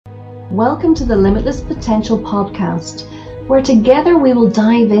Welcome to the Limitless Potential podcast, where together we will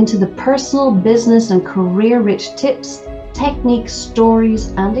dive into the personal, business, and career-rich tips, techniques, stories,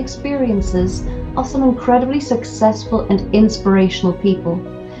 and experiences of some incredibly successful and inspirational people,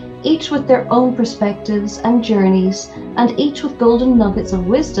 each with their own perspectives and journeys, and each with golden nuggets of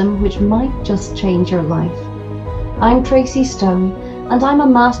wisdom which might just change your life. I'm Tracy Stone, and I'm a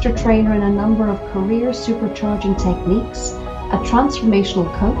master trainer in a number of career supercharging techniques, a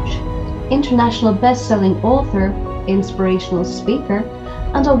transformational coach, international best-selling author, inspirational speaker,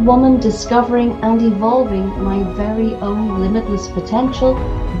 and a woman discovering and evolving my very own limitless potential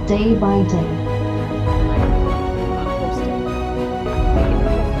day by day.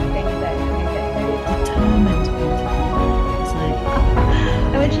 Determined.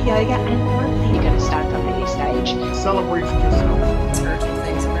 I went to yoga and one thing You're going to stand up at your stage. Celebrate yourself. Spiritual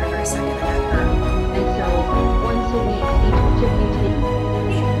things are very, very second in her. And so once a week, each of you take.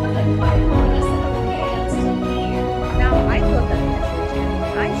 Now, I thought that message,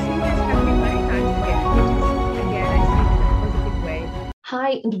 and I see this happening many times again. I see it in a positive way.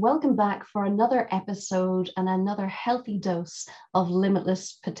 Hi, and welcome back for another episode and another healthy dose of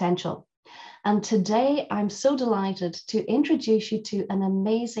limitless potential. And today I'm so delighted to introduce you to an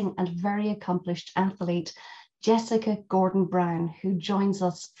amazing and very accomplished athlete, Jessica Gordon-Brown, who joins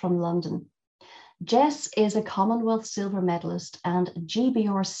us from London. Jess is a Commonwealth silver medalist and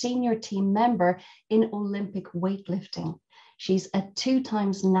GBR senior team member in Olympic weightlifting. She's a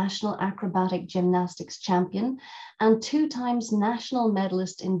 2-time national acrobatic gymnastics champion and 2-time national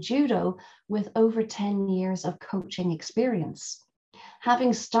medalist in judo with over 10 years of coaching experience.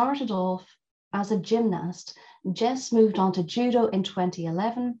 Having started off as a gymnast, Jess moved on to judo in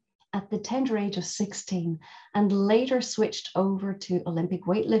 2011 at the tender age of 16 and later switched over to Olympic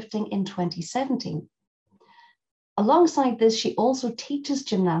weightlifting in 2017. Alongside this, she also teaches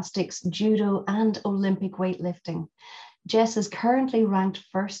gymnastics, judo, and Olympic weightlifting. Jess is currently ranked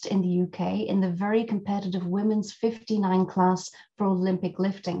first in the UK in the very competitive women's 59 class for Olympic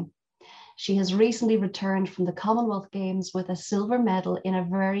lifting. She has recently returned from the Commonwealth Games with a silver medal in a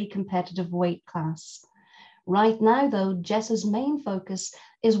very competitive weight class. Right now, though, Jess's main focus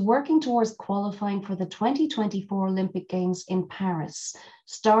is working towards qualifying for the 2024 Olympic Games in Paris,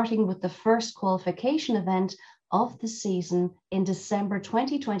 starting with the first qualification event of the season in December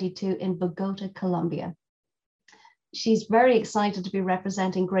 2022 in Bogota, Colombia. She's very excited to be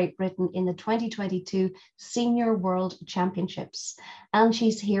representing Great Britain in the 2022 Senior World Championships. And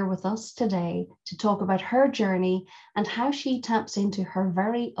she's here with us today to talk about her journey and how she taps into her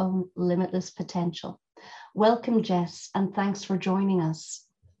very own limitless potential. Welcome, Jess, and thanks for joining us.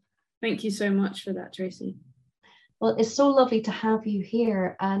 Thank you so much for that, Tracy. Well, it's so lovely to have you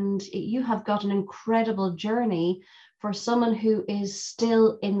here, and you have got an incredible journey for someone who is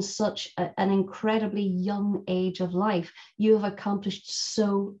still in such an incredibly young age of life. You have accomplished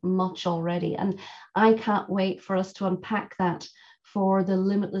so much already, and I can't wait for us to unpack that for the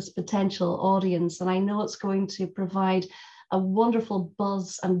Limitless Potential audience. And I know it's going to provide a wonderful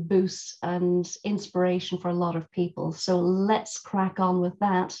buzz and boost and inspiration for a lot of people. So let's crack on with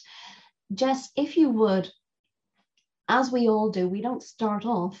that. Jess, if you would, as we all do, we don't start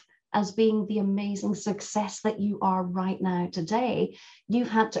off as being the amazing success that you are right now today. You've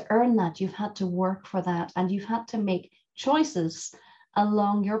had to earn that, you've had to work for that, and you've had to make choices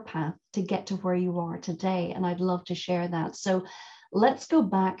along your path to get to where you are today. And I'd love to share that. So let's go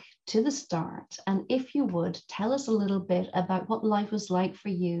back to the start. And if you would, tell us a little bit about what life was like for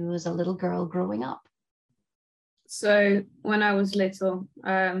you as a little girl growing up. So when I was little,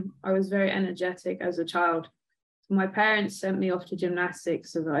 I was very energetic as a child. My parents sent me off to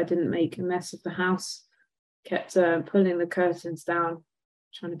gymnastics so that I didn't make a mess of the house, kept pulling the curtains down,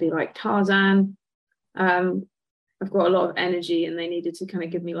 trying to be like Tarzan. I've got a lot of energy and they needed to kind of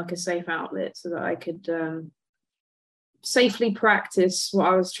give me like a safe outlet so that I could safely practice what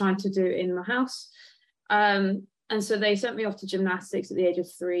I was trying to do in my house. And so they sent me off to gymnastics at the age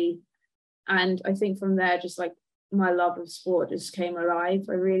of 3. And I think from there, just like my love of sport just came alive.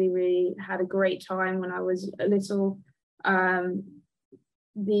 I really, really had a great time when I was a little.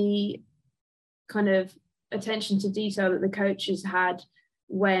 The kind of attention to detail that the coaches had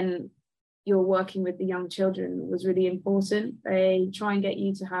when you're working with the young children was really important. They try and get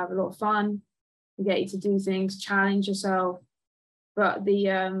you to have a lot of fun, get you to do things, challenge yourself, but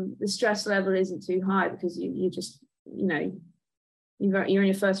the stress level isn't too high because you just, you're in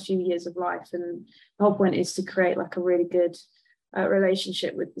your first few years of life, and the whole point is to create like a really good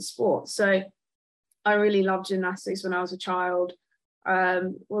relationship with the sport. So I really loved gymnastics when I was a child.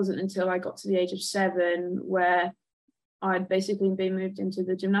 It wasn't until I got to the age of 7 where I'd basically been moved into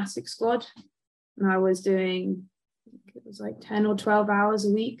the gymnastics squad, and I was doing, I think it was like 10 or 12 hours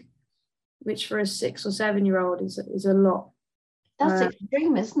a week, which for a 6 or 7 year old is a lot. That's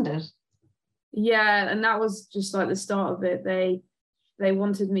extreme, isn't it? Yeah, and that was just like the start of it. They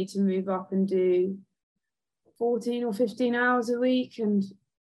wanted me to move up and do 14 or 15 hours a week, and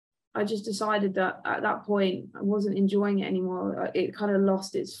I just decided that at that point I wasn't enjoying it anymore. It kind of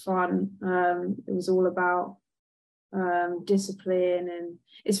lost its fun. It was all about discipline, and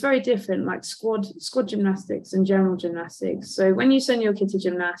it's very different, like squad gymnastics and general gymnastics. So when you send your kid to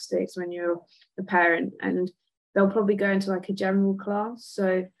gymnastics, when you're the parent, and they'll probably go into like a general class,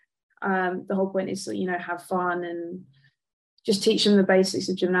 so the whole point is to, you know, have fun and just teach them the basics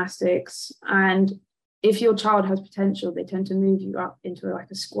of gymnastics. And if your child has potential, they tend to move you up into like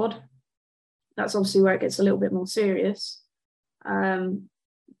a squad. That's obviously where it gets a little bit more serious.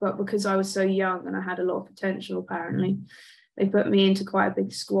 But because I was so young and I had a lot of potential, apparently, they put me into quite a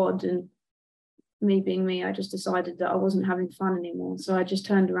big squad. And me being me, I just decided that I wasn't having fun anymore. So I just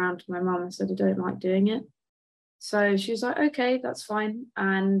turned around to my mum and said, I don't like doing it. So she was like, okay, that's fine.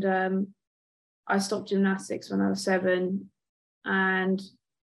 And I stopped gymnastics when I was 7, and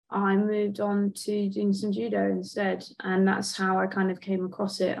I moved on to doing some judo instead. And that's how I kind of came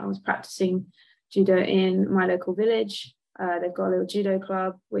across it. I was practicing judo in my local village. They've got a little judo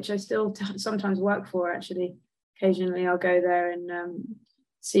club, which I still sometimes work for, actually. Occasionally I'll go there and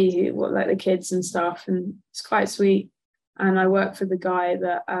see what like the kids and stuff, and it's quite sweet. And I work for the guy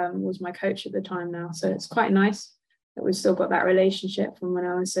that was my coach at the time now, so it's quite nice that we've still got that relationship from when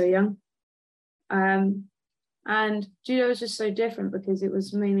I was so young. And judo was just so different because it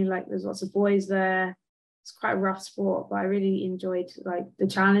was mainly like there's lots of boys there. It's quite a rough sport, but I really enjoyed like the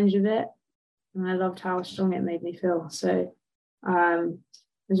challenge of it, and I loved how strong it made me feel. So it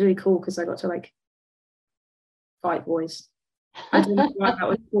was really cool because I got to like fight boys. I don't know why that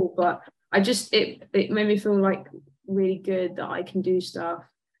was cool, but it made me feel like really good that I can do stuff.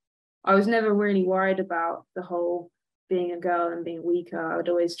 I was never really worried about the whole being a girl and being weaker. I would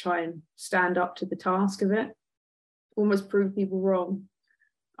always try and stand up to the task of it, almost prove people wrong.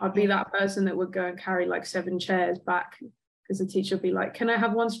 I'd be that person that would go and carry like 7 chairs back because the teacher would be like, can I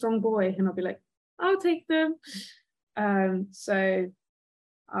have one strong boy? And I'll be like, I'll take them. Yeah,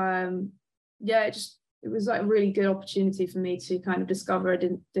 it was like a really good opportunity for me to kind of discover a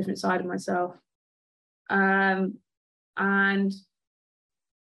different side of myself. And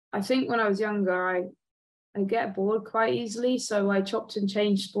I think when I was younger, I get bored quite easily. So I chopped and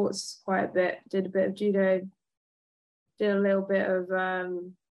changed sports quite a bit, did a bit of judo, did a little bit of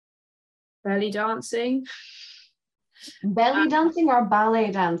belly dancing. Belly dancing or ballet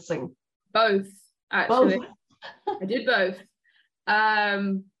dancing? Both, actually. Both. I did both.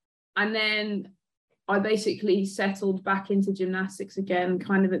 And then I basically settled back into gymnastics again,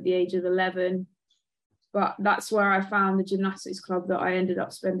 kind of at the age of 11. But that's where I found the gymnastics club that I ended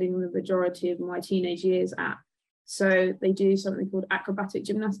up spending the majority of my teenage years at. So they do something called acrobatic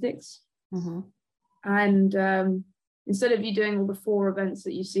gymnastics. Mm-hmm. And instead of you doing all the 4 events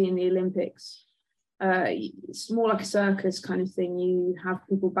that you see in the Olympics, it's more like a circus kind of thing. You have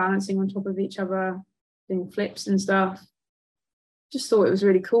people balancing on top of each other, doing flips and stuff. Just thought it was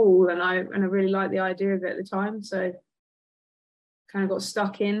really cool, and I really liked the idea of it at the time. So kind of got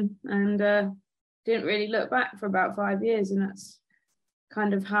stuck in and didn't really look back for about 5 years, and that's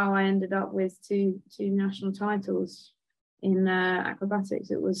kind of how I ended up with two national titles in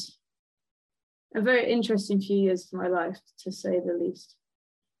acrobatics. It was a very interesting few years of my life, to say the least.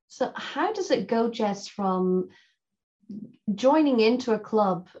 So how does it go, Jess, from joining into a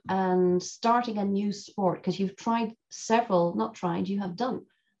club and starting a new sport? Because you've tried you have done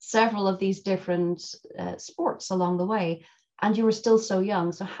several of these different sports along the way, and you were still so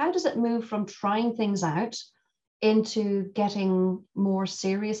young. So how does it move from trying things out into getting more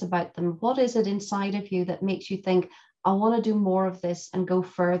serious about them? What is it inside of you that makes you think, I want to do more of this and go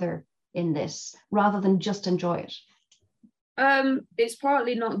further in this, rather than just enjoy it? It's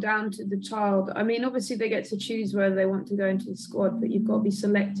partly not down to the child. I mean, obviously they get to choose whether they want to go into the squad, but you've got to be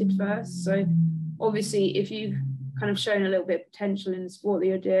selected first. So obviously if you've kind of shown a little bit of potential in the sport that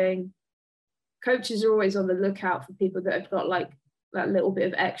you're doing, coaches are always on the lookout for people that have got like that little bit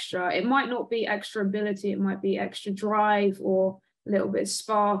of extra. It might not be extra ability, it might be extra drive or a little bit of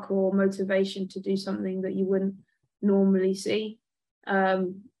spark or motivation to do something that you wouldn't normally see.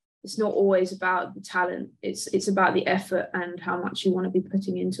 It's not always about the talent, it's about the effort and how much you want to be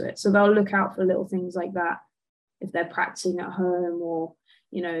putting into it. So they'll look out for little things like that if they're practicing at home, or,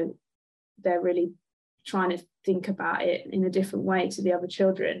 you know, they're really trying to think about it in a different way to the other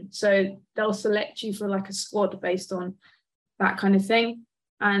children. So they'll select you for like a squad based on that kind of thing.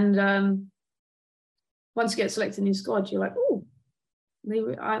 And once you get selected in your squad, you're like, oh,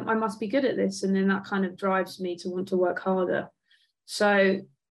 I must be good at this. And then that kind of drives me to want to work harder. So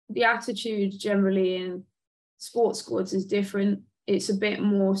the attitude generally in sports squads is different. It's a bit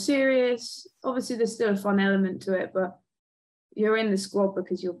more serious. Obviously, there's still a fun element to it, but you're in the squad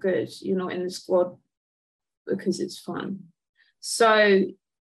because you're good. You're not in the squad because it's fun. So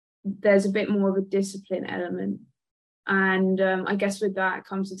there's a bit more of a discipline element. And I guess with that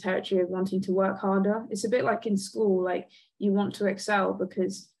comes the territory of wanting to work harder. It's a bit like in school, like you want to excel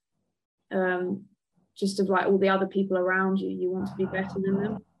because just of like all the other people around you, you want to be better than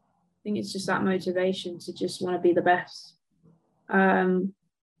them. I think it's just that motivation to just want to be the best.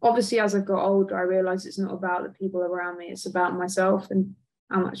 Obviously, as I've got older, I realized it's not about the people around me, it's about myself and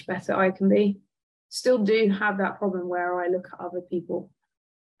how much better I can be. Still do have that problem where I look at other people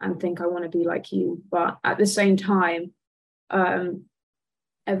and think I want to be like you, but at the same time,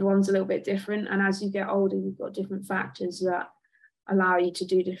 everyone's a little bit different, and as you get older, you've got different factors that allow you to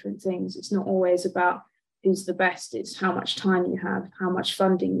do different things. It's not always about who's the best, it's how much time you have, how much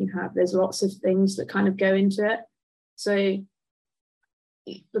funding you have. There's lots of things that kind of go into it. So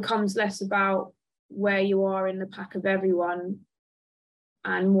it becomes less about where you are in the pack of everyone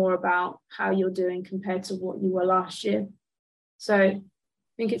and more about how you're doing compared to what you were last year. So I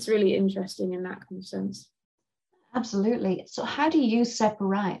think it's really interesting in that kind of sense. Absolutely. So how do you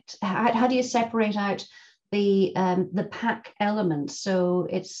separate? How do you separate out the pack element? So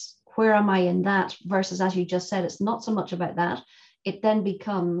it's where am I in that versus, as you just said, it's not so much about that. It then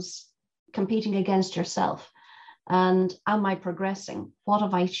becomes competing against yourself. And am I progressing? What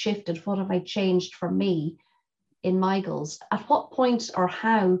have I shifted? What have I changed for me in my goals? At what point or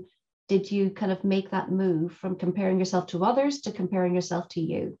how did you kind of make that move from comparing yourself to others to comparing yourself to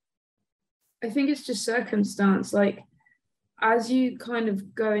you? I think it's just circumstance. Like, as you kind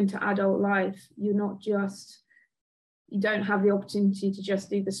of go into adult life, you don't have the opportunity to just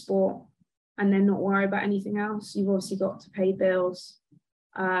do the sport and then not worry about anything else. You've obviously got to pay bills.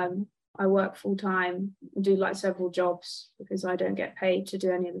 I work full time, do like several jobs because I don't get paid to do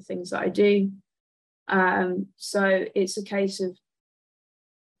any of the things that I do. So it's a case of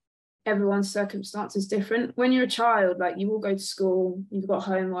everyone's circumstance is different. When you're a child, like you all go to school, you've got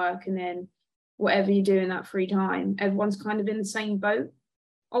homework, and then whatever you do in that free time, everyone's kind of in the same boat.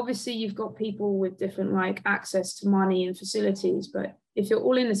 Obviously, you've got people with different like access to money and facilities, but if you're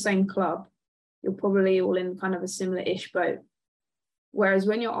all in the same club, you're probably all in kind of a similar-ish boat. Whereas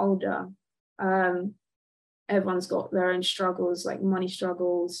when you're older, everyone's got their own struggles, like money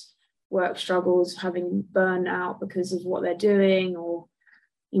struggles, work struggles, having burned out because of what they're doing, or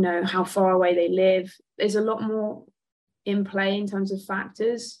you know, how far away they live. There's a lot more in play in terms of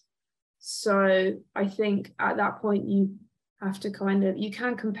factors. So I think at that point you have to kind of, you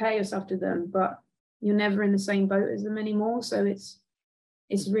can compare yourself to them, but you're never in the same boat as them anymore. So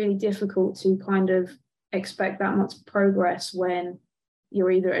it's really difficult to kind of expect that much progress when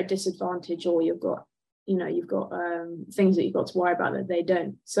you're either at a disadvantage or you've got things that you've got to worry about that they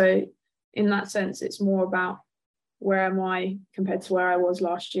don't. So in that sense, it's more about where am I compared to where I was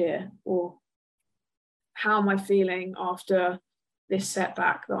last year, or how am I feeling after this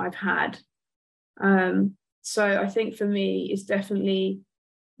setback that I've had. So I think for me, it's definitely,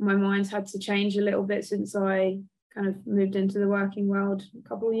 my mind's had to change a little bit since I kind of moved into the working world a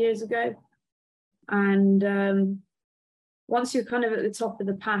couple of years ago. And once you're kind of at the top of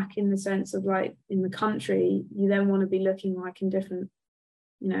the pack in the sense of like in the country, you then want to be looking like in different,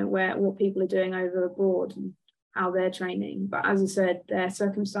 you know, what people are doing over abroad and how they're training. But as I said, their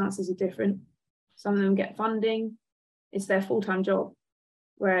circumstances are different. Some of them get funding, it's their full-time job.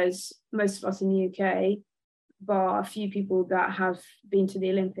 Whereas most of us in the UK, bar a few people that have been to the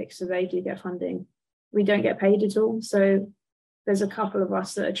Olympics, so they do get funding, we don't get paid at all. So there's a couple of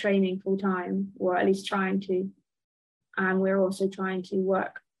us that are training full-time, or at least trying to. And we're also trying to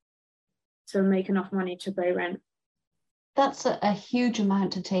work to make enough money to pay rent. That's a huge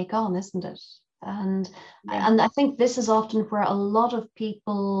amount to take on, isn't it? And I think this is often where a lot of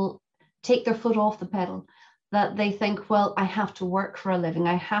people take their foot off the pedal, that they think, well, I have to work for a living,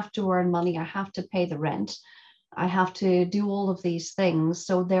 I have to earn money, I have to pay the rent, I have to do all of these things.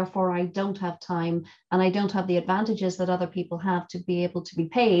 So therefore I don't have time and I don't have the advantages that other people have to be able to be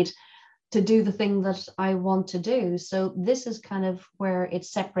paid to do the thing that I want to do. So this is kind of where it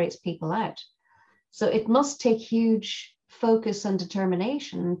separates people out. So it must take huge focus and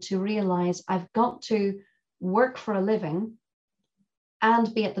determination to realize I've got to work for a living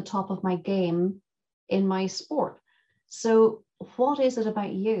and be at the top of my game in my sport. So what is it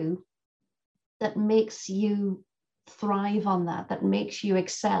about you that makes you thrive on that, that makes you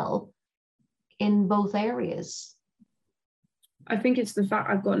excel in both areas? I think it's the fact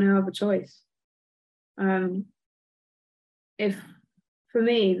I've got no other choice. If for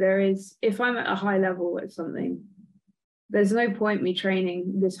me, if I'm at a high level at something, there's no point me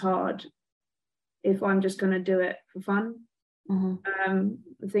training this hard if I'm just going to do it for fun. I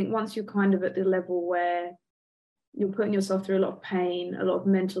think once you're kind of at the level where you're putting yourself through a lot of pain, a lot of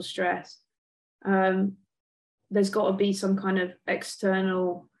mental stress, there's got to be some kind of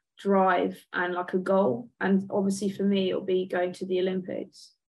external drive and like a goal. And obviously for me, it'll be going to the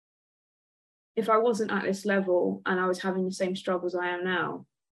Olympics. If I wasn't at this level and I was having the same struggles I am now,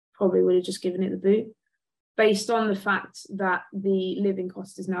 probably would have just given it the boot, based on the fact that the living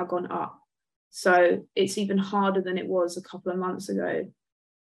cost has now gone up. So it's even harder than it was a couple of months ago.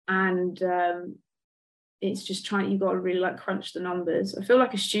 And it's just you've got to really like crunch the numbers. I feel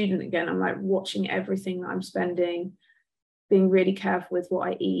like a student again. I'm like watching everything that I'm spending, being really careful with what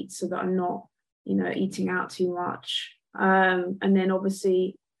I eat so that I'm not, eating out too much. And then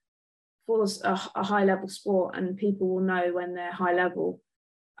obviously for a high level sport, and people will know when they're high level,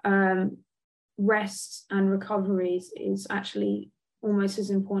 rest and recovery is actually almost as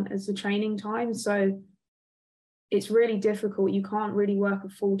important as the training time. So it's really difficult. You can't really work a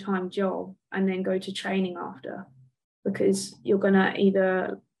full-time job and then go to training after, because you're going to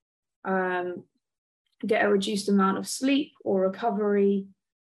either get a reduced amount of sleep or recovery,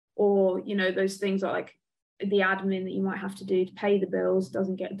 or those things are like the admin that you might have to do to pay the bills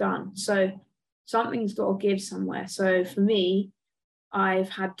doesn't get done. So something's got to give somewhere. So for me, I've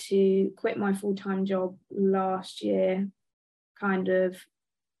had to quit my full-time job last year, kind of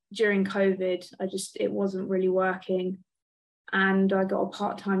during COVID. It wasn't really working. And I got a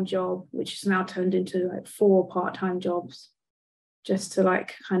part-time job, which has now turned into like 4 part-time jobs just to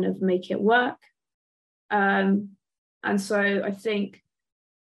like kind of make it work. And so I think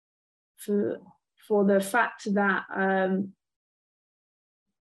for the fact that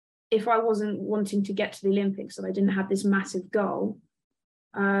if I wasn't wanting to get to the Olympics and I didn't have this massive goal,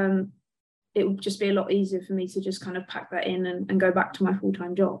 it would just be a lot easier for me to just kind of pack that in and go back to my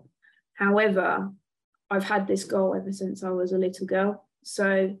full-time job. However, I've had this goal ever since I was a little girl.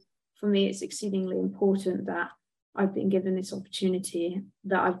 So for me, it's exceedingly important that I've been given this opportunity,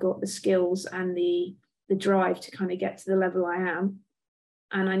 that I've got the skills and the drive to kind of get to the level I am.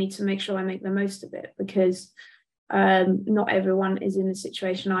 And I need to make sure I make the most of it, because not everyone is in the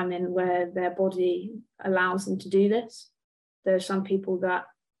situation I'm in where their body allows them to do this. There are some people that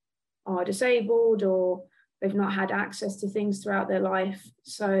are disabled or they've not had access to things throughout their life.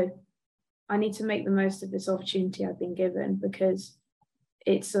 So I need to make the most of this opportunity I've been given, because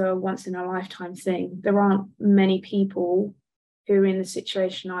it's a once in a lifetime thing. There aren't many people who are in the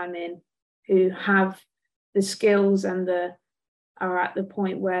situation I'm in who have the skills and are at the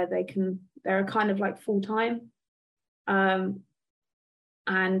point where they're kind of like full-time. And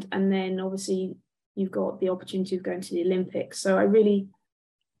then obviously you've got the opportunity of going to the Olympics. So I really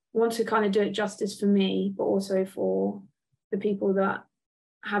want to kind of do it justice for me, but also for the people that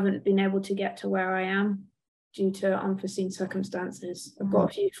haven't been able to get to where I am due to unforeseen circumstances. I've got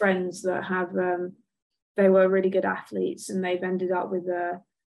a few friends that have, they were really good athletes and they've ended up with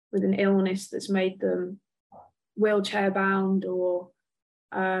an illness that's made them wheelchair bound, or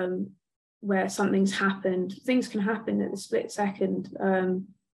where something's happened. Things can happen at the split second,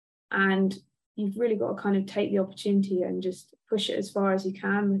 and you've really got to kind of take the opportunity and just push it as far as you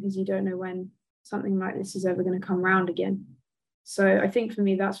can, because you don't know when something like this is ever going to come round again. So I think for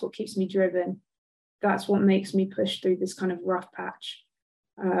me, that's what keeps me driven. That's what makes me push through this kind of rough patch.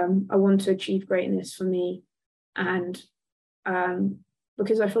 I want to achieve greatness for me, and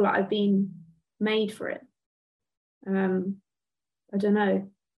because I feel like I've been made for it. I don't know,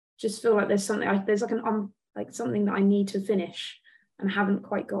 just feel like there's something, like something that I need to finish and haven't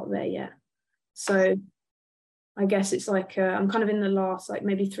quite got there yet. So I guess it's like I'm kind of in the last like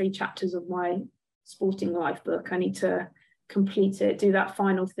maybe 3 chapters of my sporting life book. I need to complete it, do that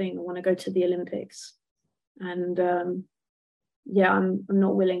final thing. I want to go to the Olympics, and I'm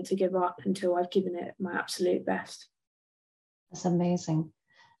not willing to give up until I've given it my absolute best. That's amazing.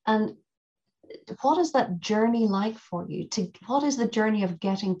 And what is that journey like for you? What is the journey of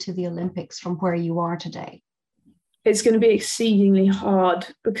getting to the Olympics from where you are today? It's going to be exceedingly hard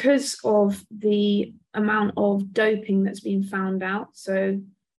because of the amount of doping that's been found out. So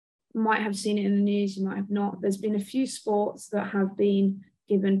you might have seen it in the news, you might have not. There's been a few sports that have been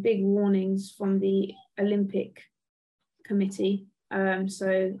given big warnings from the Olympic Committee So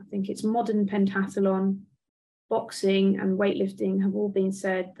I think it's modern pentathlon, boxing and weightlifting have all been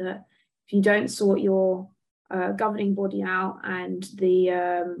said that if you don't sort your governing body out and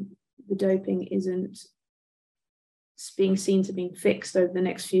the doping isn't being seen to be fixed over the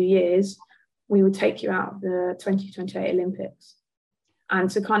next few years, we would take you out of the 2028 Olympics. And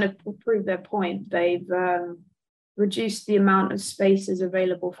to kind of prove their point, they've reduced the amount of spaces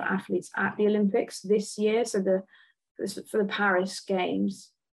available for athletes at the Olympics this year. So for the Paris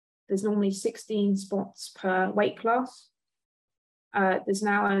Games, there's normally 16 spots per weight class. There's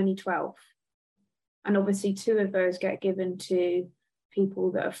now only 12. And obviously 2 of those get given to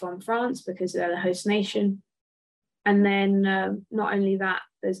people that are from France because they're the host nation. And then not only that,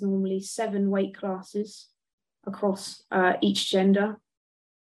 there's normally 7 weight classes across each gender.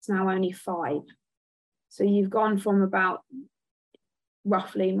 It's now only 5. So you've gone from about,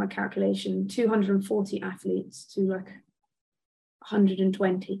 roughly my calculation, 240 athletes to like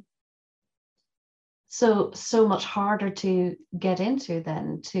 120. So much harder to get into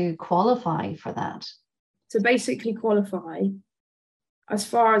then, to qualify for that. To basically qualify, as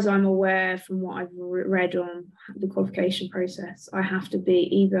far as I'm aware from what I've read on the qualification process, I have to be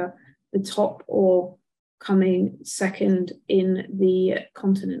either the top or coming second in the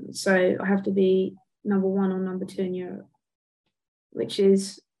continent. So I have to be number 1 or number 2 in Europe,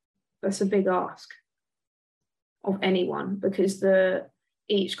 that's a big ask of anyone, because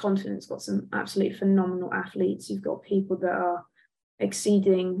each continent's got some absolutely phenomenal athletes. You've got people that are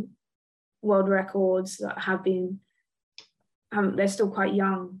exceeding world records that they're still quite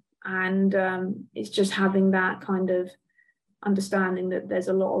young, and it's just having that kind of understanding that there's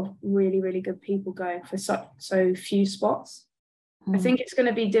a lot of really, really good people going for so few spots. I think it's going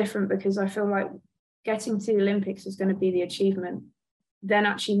to be different, because I feel like getting to the Olympics is going to be the achievement. Then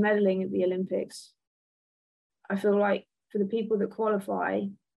actually medaling at the Olympics, I feel like for the people that qualify,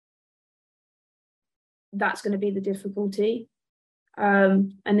 that's going to be the difficulty.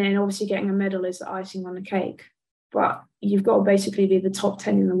 And then obviously getting a medal is the icing on the cake. But you've got to basically be the top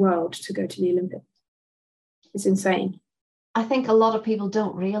 10 in the world to go to the Olympics. It's insane. I think a lot of people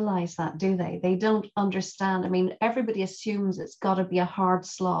don't realize that, do they? They don't understand. I mean, everybody assumes it's got to be a hard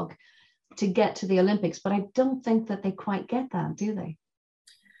slog to get to the Olympics, but I don't think that they quite get that, do they?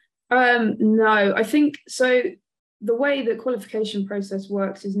 No, I think so. The way the qualification process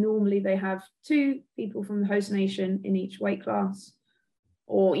works is normally they have 2 people from the host nation in each weight class,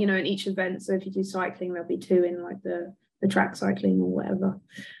 or, in each event. So if you do cycling, there'll be 2 in like the track cycling or whatever.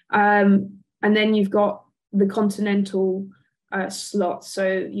 And then you've got the continental slots. So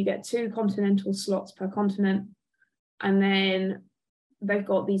you get 2 continental slots per continent. And then they've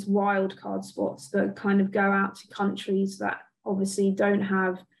got these wild card spots that kind of go out to countries that obviously don't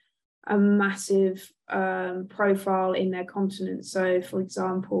have a massive profile in their continent. So for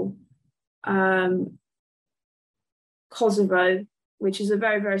example, Kosovo, which is a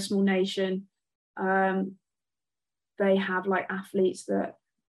very, very small nation, they have like athletes that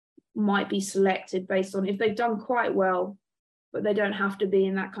might be selected based on if they've done quite well, but they don't have to be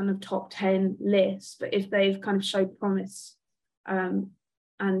in that kind of top 10 list. But if they've kind of showed promise and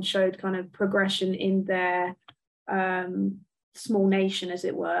showed kind of progression in their small nation, as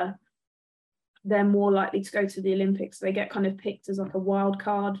it were, they're more likely to go to the Olympics. They get kind of picked as like a wild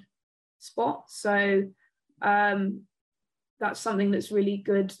card spot. So that's something that's really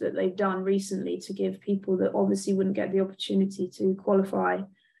good that they've done recently to give people that obviously wouldn't get the opportunity to qualify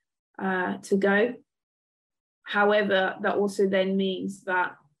to go. However, that also then means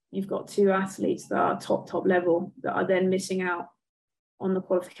that you've got 2 athletes that are top level that are then missing out on the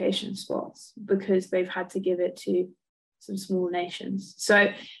qualification spots because they've had to give it to some small nations.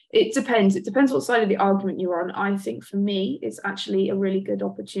 So it depends what side of the argument you're on. I think for me, it's actually a really good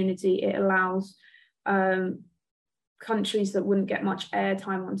opportunity. It allows countries that wouldn't get much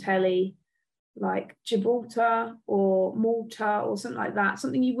airtime on telly, like Gibraltar or Malta or something like that,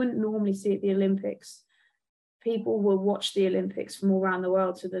 something you wouldn't normally see at the Olympics. People will watch the Olympics from all around the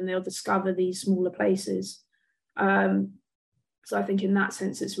world, so then they'll discover these smaller places. So I think in that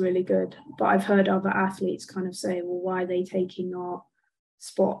sense, it's really good. But I've heard other athletes kind of say, well, why are they taking our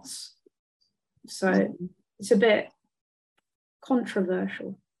spots? So it's a bit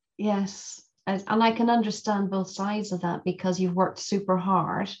controversial. Yes. And I can understand both sides of that, because you've worked super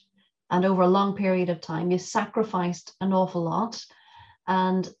hard and over a long period of time, you sacrificed an awful lot,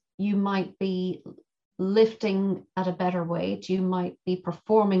 and you might be lifting at a better weight, you might be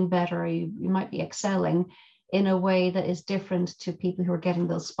performing better, you might be excelling in a way that is different to people who are getting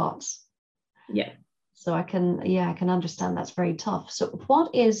those spots. Yeah. So I can understand that's very tough. So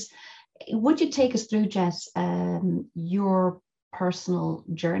would you take us through, Jess, your personal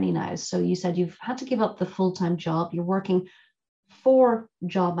journey now. So you said you've had to give up the full-time job. You're working 4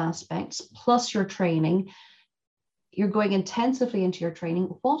 job aspects plus your training. You're going intensively into your training.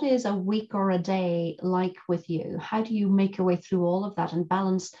 What is a week or a day like with you? How do you make your way through all of that and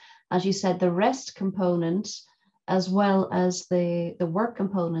balance, as you said, the rest component as well as the work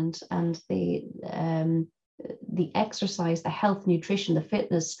component and the exercise, the health, nutrition, the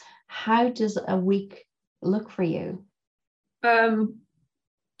fitness? How does a week look for you?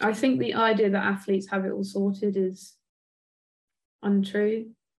 I think the idea that athletes have it all sorted is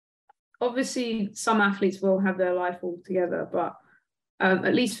untrue. Obviously, some athletes will have their life all together, but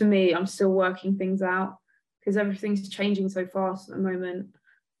at least for me, I'm still working things out because everything's changing so fast at the moment.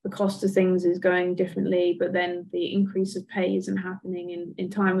 The cost of things is going differently, but then the increase of pay isn't happening in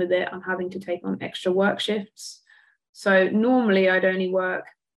time with it. I'm having to take on extra work shifts. So normally I'd only work,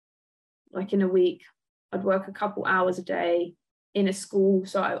 like in a week, I'd work a couple hours a day in a school.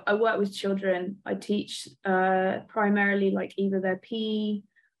 So I work with children. I teach primarily like either their PE,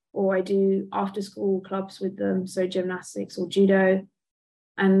 or I do after school clubs with them, so gymnastics or judo.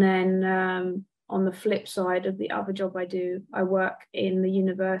 And then on the flip side of the other job I do, I work in the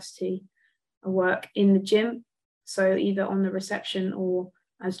university. I work in the gym, so either on the reception or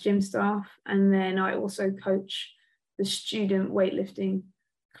as gym staff. And then I also coach the student weightlifting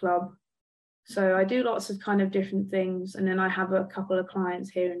club. So I do lots of kind of different things. And then I have a couple of clients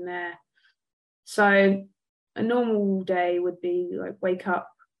here and there. So a normal day would be like wake up,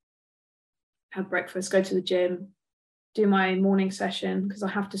 have breakfast, go to the gym, do my morning session, because I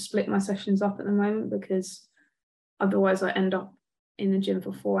have to split my sessions up at the moment because otherwise I end up in the gym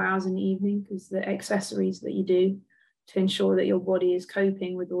for 4 hours in the evening, because the accessories that you do to ensure that your body is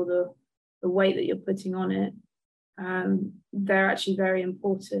coping with all the weight that you're putting on it, they're actually very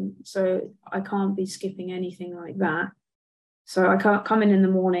important. So I can't be skipping anything like that. So I can't come in the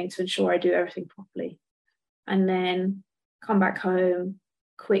morning to ensure I do everything properly, and then come back home,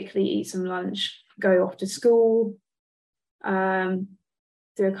 quickly eat some lunch, go off to school,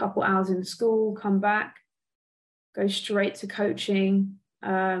 do a couple hours in school, come back, go straight to coaching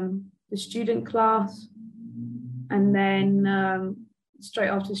the student class, and then straight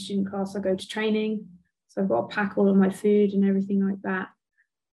after the student class I go to training. So I've got to pack all of my food and everything like that,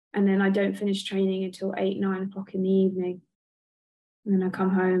 and then I don't finish training until 8-9 o'clock in the evening, and then I come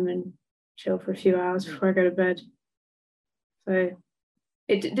home and chill for a few hours before I go to bed. So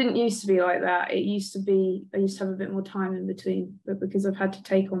it didn't used to be like that. It used to be, I used to have a bit more time in between, but because I've had to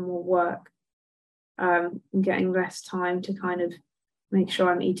take on more work, I'm getting less time to kind of make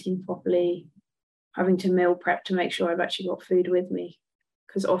sure I'm eating properly, having to meal prep to make sure I've actually got food with me.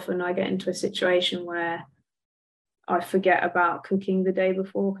 Because often I get into a situation where I forget about cooking the day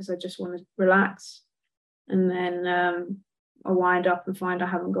before because I just want to relax. And then I wind up and find I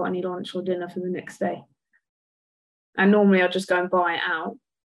haven't got any lunch or dinner for the next day. And normally I'll just go and buy it out,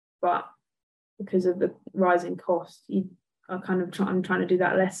 but because of the rising cost, I'm trying to do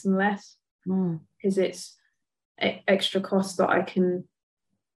that less and less, because it's extra cost that I can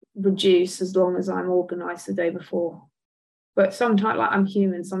reduce as long as I'm organised the day before. But sometimes, like, I'm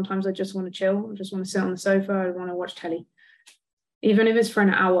human, sometimes I just want to chill, I just want to sit on the sofa, I want to watch telly, even if it's for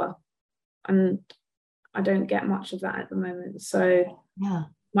an hour, and I don't get much of that at the moment. So yeah,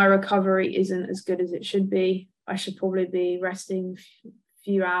 my recovery isn't as good as it should be. I should probably be resting a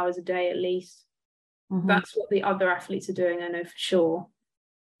few hours a day at least. That's what the other athletes are doing, I know for sure.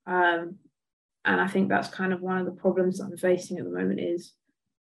 And I think that's kind of one of the problems that I'm facing at the moment, is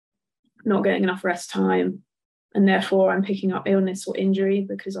not getting enough rest time, and therefore I'm picking up illness or injury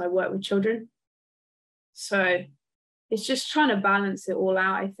because I work with children. So it's just trying to balance it all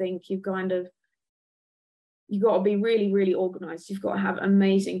out. I think you've got to be really, really organized. You've got to have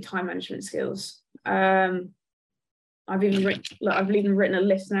amazing time management skills. I've even written a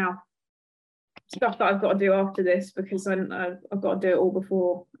list now, stuff that I've got to do after this, because I've got to do it all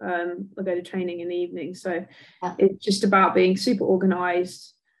before I go to training in the evening. So it's just about being super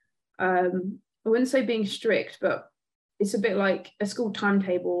organized. I wouldn't say being strict, but it's a bit like a school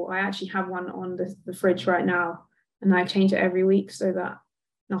timetable. I actually have one on the fridge right now, and I change it every week so that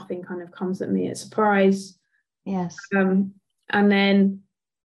nothing kind of comes at me as a surprise. Yes. And then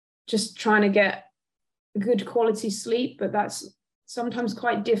just trying to get good quality sleep, but that's sometimes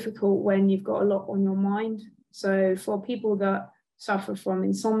quite difficult when you've got a lot on your mind. So for people that suffer from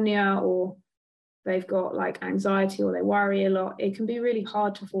insomnia, or they've got like anxiety, or they worry a lot, it can be really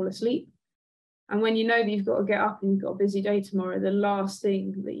hard to fall asleep. And when you know that you've got to get up and you've got a busy day tomorrow, the last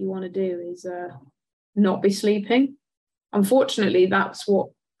thing that you want to do is not be sleeping. Unfortunately, that's what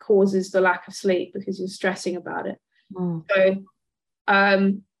causes the lack of sleep, because you're stressing about it. So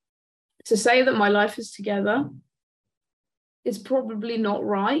To say that my life is together is probably not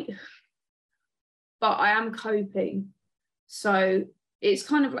right, but I am coping. So it's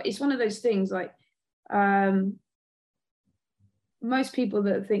kind of like, it's one of those things like, most people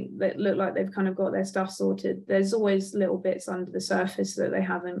that look like they've kind of got their stuff sorted, there's always little bits under the surface that they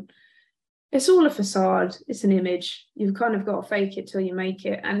haven't. It's all a facade. It's an image. You've kind of got to fake it till you make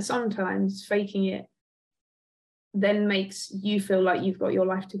it. And sometimes faking it then makes you feel like you've got your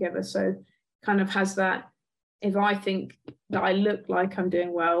life together. So kind of has that, if I think that I look like I'm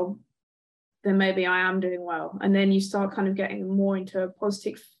doing well, then maybe I am doing well. And then you start kind of getting more into a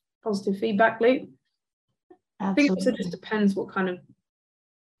positive feedback loop. Absolutely. I think it also just depends what kind of,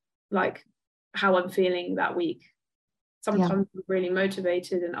 like, how I'm feeling that week. Sometimes I'm really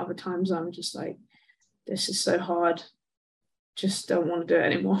motivated, and other times I'm just like, this is so hard. Just don't want to do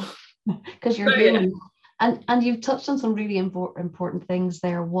it anymore. Because you're human. Yeah. And you've touched on some really important things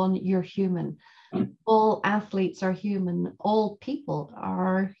there. One, you're human. All athletes are human. All people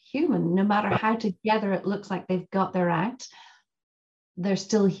are human. No matter how together it looks like they've got their act, they're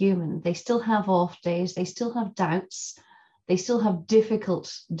still human. They still have off days. They still have doubts. They still have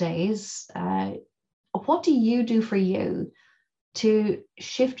difficult days. What do you do for you to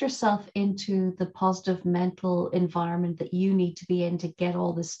shift yourself into the positive mental environment that you need to be in to get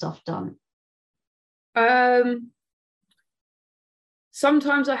all this stuff done?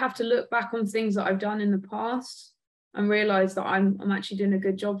 Sometimes I have to look back on things that I've done in the past and realize that I'm actually doing a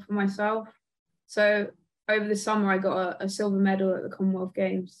good job for myself. So over the summer, I got a silver medal at the Commonwealth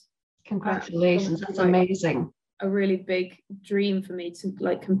Games. Congratulations. That's amazing. A really big dream for me to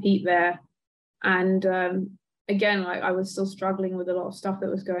like compete there. And again, like I was still struggling with a lot of stuff that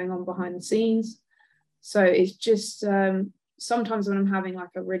was going on behind the scenes. So it's just sometimes when I'm having like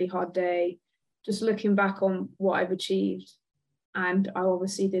a really hard day, just looking back on what I've achieved, and I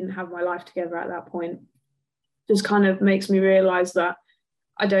obviously didn't have my life together at that point, just kind of makes me realize that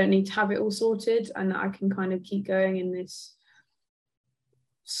I don't need to have it all sorted, and that I can kind of keep going in this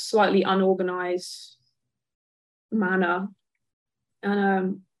slightly unorganized manner.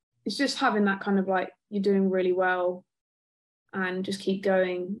 And it's just having that kind of like, you're doing really well and just keep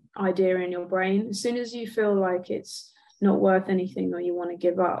going idea in your brain. As soon as you feel like it's not worth anything or you want to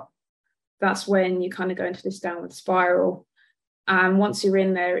give up, that's when you kind of go into this downward spiral. And once you're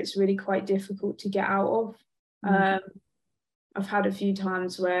in there, it's really quite difficult to get out of. I've had a few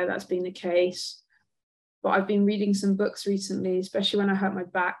times where that's been the case, but I've been reading some books recently, especially when I hurt my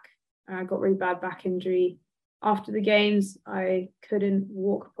back. I got really bad back injury. After the games, I couldn't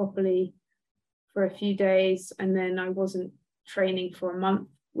walk properly for a few days, and then I wasn't training for a month,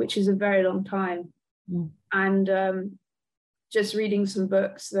 which is a very long time. And just reading some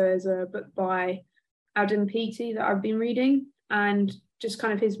books. There's a book by Adam Peaty that I've been reading, and just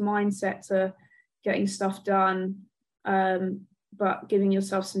kind of his mindset to getting stuff done, but giving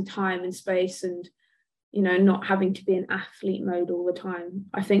yourself some time and space, and not having to be in athlete mode all the time,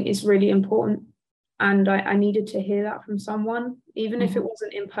 I think is really important. And I needed to hear that from someone, even if it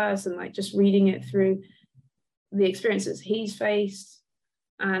wasn't in person, like just reading it through the experiences he's faced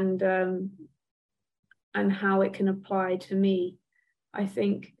and how it can apply to me. I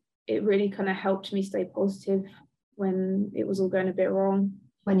think it really kind of helped me stay positive when it was all going a bit wrong.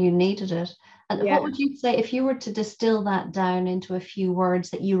 When you needed it. And what would you say, if you were to distill that down into a few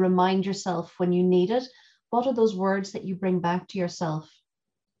words that you remind yourself when you need it, what are those words that you bring back to yourself?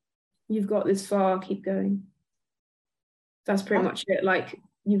 You've got this far, keep going. That's pretty much it. Like,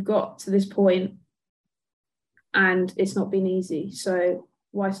 you've got to this point and it's not been easy. So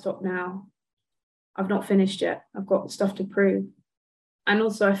why stop now? I've not finished yet. I've got stuff to prove. And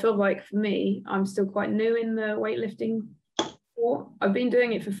also I feel like for me, I'm still quite new in the weightlifting sport. I've been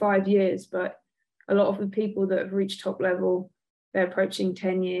doing it for 5 years, but a lot of the people that have reached top level, they're approaching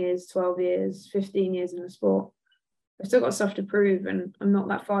 10 years, 12 years, 15 years in the sport. I've still got stuff to prove, and I'm not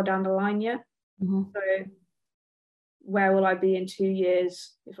that far down the line yet. So where will I be in 2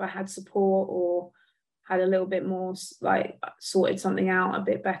 years if I had support or had a little bit more, like sorted something out a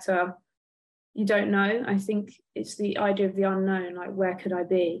bit better? You don't know. I think it's the idea of the unknown, like where could I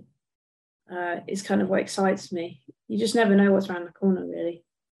be? It's kind of what excites me. You just never know what's around the corner, really.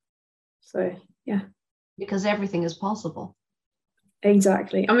 So, yeah. Because everything is possible.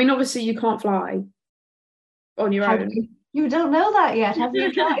 Exactly. I mean, obviously you can't fly on your own. You don't know that yet. Have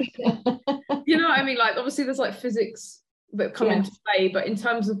you tried? You know what I mean? Like, obviously there's like physics that come into play, but in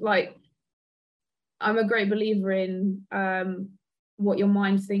terms of like, I'm a great believer in what your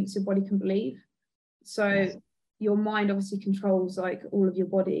mind thinks your body can believe. So your mind obviously controls like all of your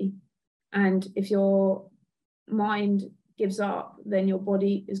body, and if your mind gives up, then your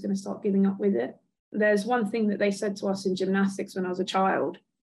body is going to start giving up with it. There's one thing that they said to us in gymnastics when I was a child,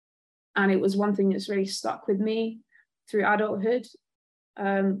 and it was one thing that's really stuck with me through adulthood,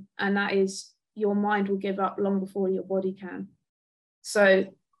 and that is your mind will give up long before your body can. So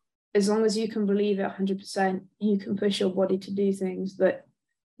as long as you can believe it 100%, you can push your body to do things that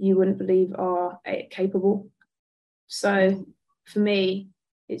you wouldn't believe are capable. So for me,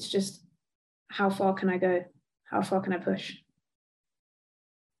 it's just, how far can I go? How far can I push?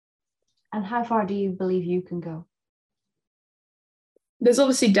 And how far do you believe you can go? There's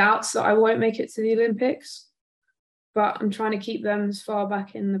obviously doubts that I won't make it to the Olympics, but I'm trying to keep them as far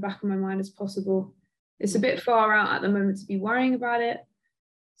back in the back of my mind as possible. It's a bit far out at the moment to be worrying about it.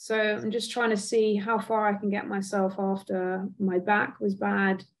 So I'm just trying to see how far I can get myself after my back was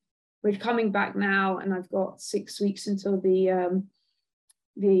bad. We're coming back now, and I've got 6 weeks until the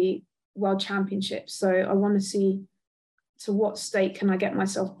World Championships. So I want to see to what state can I get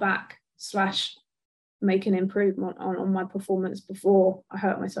myself back / make an improvement on my performance before I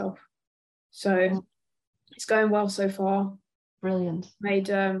hurt myself. So it's going well so far. Brilliant. Made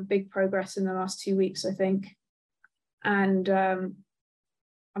big progress in the last 2 weeks, I think. And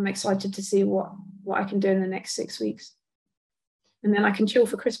I'm excited to see what I can do in the next 6 weeks. And then I can chill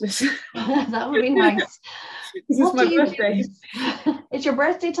for Christmas. That would be nice. This is my birthday. It's your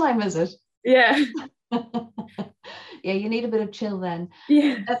birthday time, is it? Yeah. Yeah, you need a bit of chill then.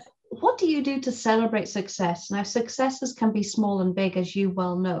 Yeah. What do you do to celebrate success? Now, successes can be small and big, as you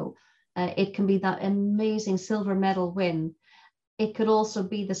well know. It can be that amazing silver medal win. It could also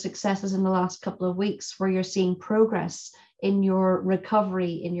be the successes in the last couple of weeks where you're seeing progress in your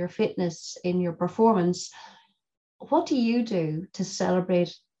recovery, in your fitness, in your performance. What do you do to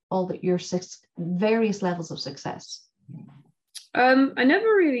celebrate all your various levels of success? I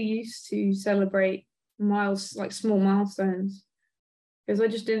never really used to celebrate small milestones, because I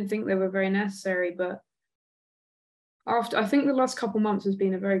just didn't think they were very necessary. But I think the last couple of months has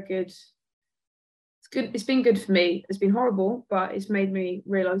been it's been good for me. It's been horrible, but it's made me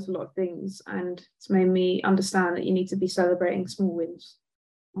realize a lot of things, and it's made me understand that you need to be celebrating small wins.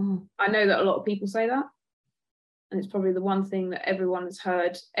 I know that a lot of people say that, and it's probably the one thing that everyone has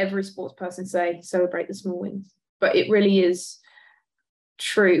heard every sports person say: celebrate the small wins. But it really is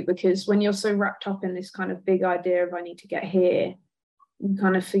true, because when you're so wrapped up in this kind of big idea of I need to get here, you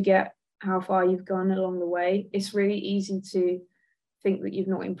kind of forget how far you've gone along the way. It's really easy to think that you've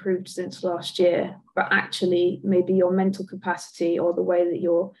not improved since last year, but actually maybe your mental capacity or the way that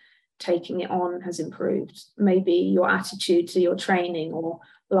you're taking it on has improved. Maybe your attitude to your training or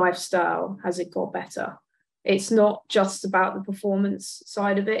lifestyle has got better. It's not just about the performance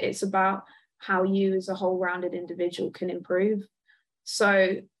side of it, it's about how you as a whole rounded individual can improve.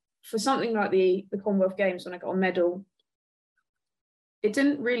 So for something like the Commonwealth Games, when I got a medal, it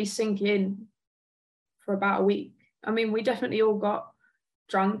didn't really sink in for about a week. I mean, we definitely all got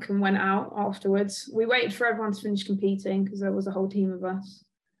drunk and went out afterwards. We waited for everyone to finish competing because there was a whole team of us.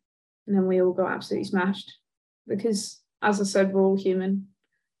 And then we all got absolutely smashed because, as I said, we're all human.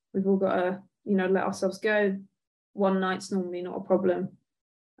 We've all got to, let ourselves go. One night's normally not a problem.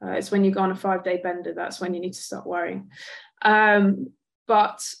 It's when you go on a 5-day bender, that's when you need to start worrying.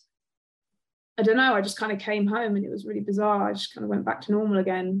 But I don't know, I just kind of came home and it was really bizarre. I just kind of went back to normal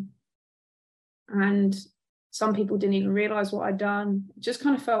again. And some people didn't even realize what I'd done. It just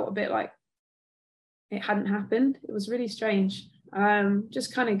kind of felt a bit like it hadn't happened. It was really strange.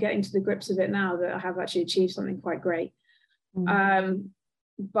 Just kind of getting to the grips of it now that I have actually achieved something quite great.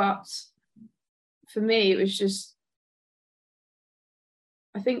 But for me, it was just,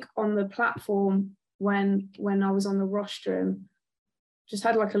 I think on the platform when I was on the rostrum, just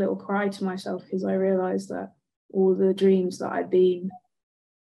had like a little cry to myself because I realized that all the dreams that I'd been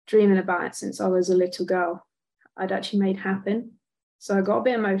dreaming about since I was a little girl, I'd actually made happen. So I got a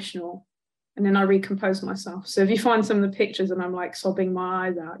bit emotional and then I recomposed myself. So if you find some of the pictures and I'm like sobbing my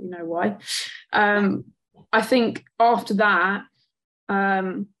eyes out, you know why. I think after that,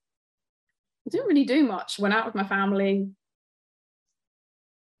 I didn't really do much. Went out with my family.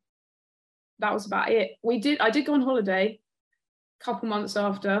 That was about it. I did go on holiday a couple months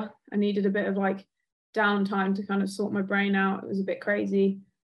after. I needed a bit of like downtime to kind of sort my brain out. It was a bit crazy.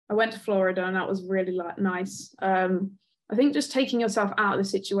 I went to Florida and that was really nice. I think just taking yourself out of the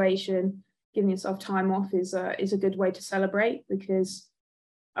situation, giving yourself time off is a good way to celebrate, because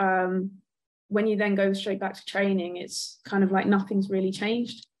when you then go straight back to training, it's kind of like nothing's really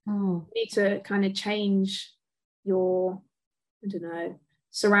changed. You need to kind of change your,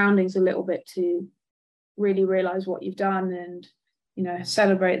 surroundings a little bit to really realize what you've done and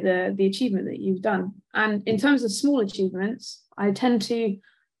celebrate the achievement that you've done. And in terms of small achievements, I tend to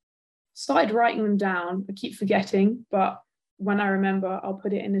started writing them down. I keep forgetting, but when I remember, I'll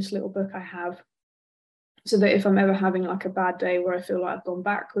put it in this little book I have, so that if I'm ever having like a bad day where I feel like I've gone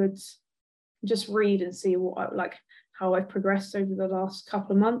backwards, just read and see how I've progressed over the last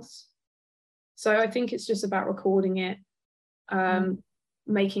couple of months. So I think it's just about recording it,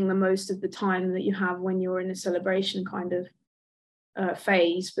 making the most of the time that you have when you're in a celebration kind of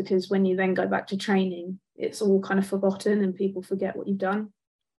phase, because when you then go back to training, it's all kind of forgotten and people forget what you've done.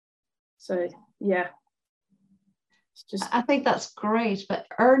 So yeah, it's just, I think that's great. But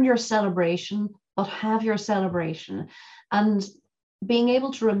earn your celebration, but have your celebration, and being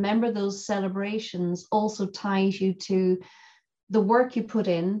able to remember those celebrations also ties you to the work you put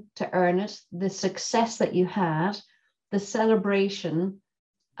in to earn it, the success that you had, the celebration,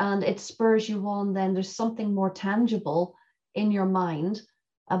 and it spurs you on. Then there's something more tangible in your mind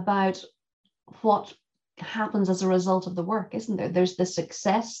about what happens as a result of the work, isn't there? There's the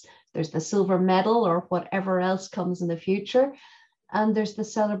success, there's the silver medal or whatever else comes in the future, and there's the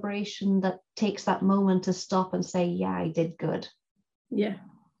celebration that takes that moment to stop and say, yeah, I did good. Yeah.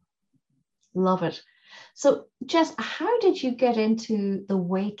 Love it. So Jess, how did you get into the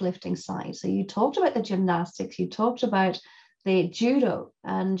weightlifting side? So you talked about the gymnastics, you talked about the judo,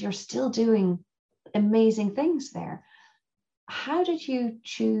 and you're still doing amazing things there. How did you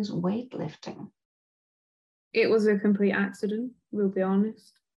choose weightlifting? It was a complete accident, we'll be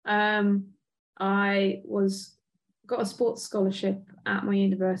honest. I got a sports scholarship at my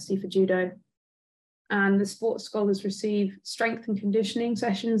university for judo, and the sports scholars receive strength and conditioning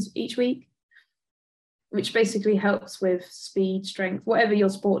sessions each week, which basically helps with speed, strength, whatever your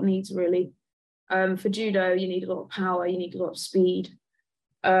sport needs really. For judo, you need a lot of power, you need a lot of speed.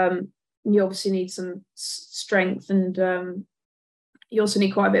 You obviously need some strength, and you also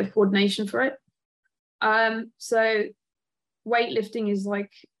need quite a bit of coordination for it. So weightlifting is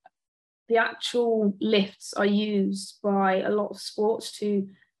like, the actual lifts are used by a lot of sports to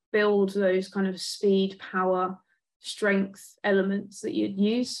build those kind of speed, power, strength elements that you'd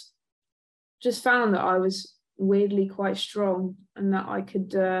use. Just found that I was weirdly quite strong and that I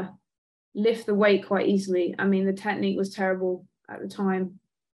could lift the weight quite easily. I mean, the technique was terrible at the time,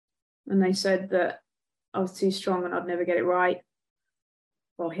 and they said that I was too strong and I'd never get it right.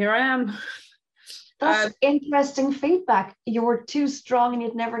 Well, here I am. That's interesting feedback. You were too strong and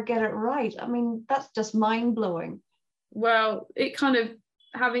you'd never get it right. I mean, that's just mind-blowing. Well, it kind of,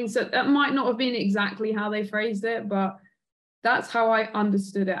 having said that, might not have been exactly how they phrased it, but that's how I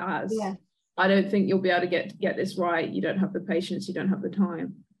understood it as. Yeah. I don't think you'll be able to get this right. You don't have the patience, you don't have the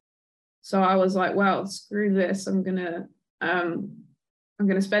time. So I was like, well, screw this. I'm gonna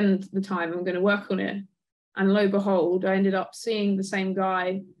spend the time, I'm gonna work on it. And lo and behold, I ended up seeing the same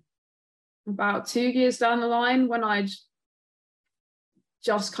guy about 2 years down the line, when I'd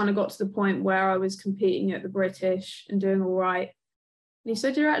just kind of got to the point where I was competing at the British and doing all right. And he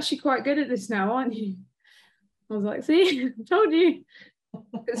said, you're actually quite good at this now, aren't you? I was like, see, I told you.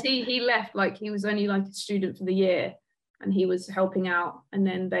 Because he left, like, he was only like a student for the year and he was helping out, and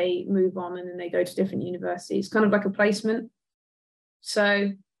then they move on and then they go to different universities, kind of like a placement.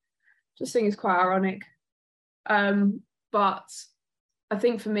 So just think it's quite ironic. But I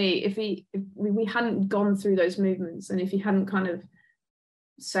think for me, if we hadn't gone through those movements, and if he hadn't kind of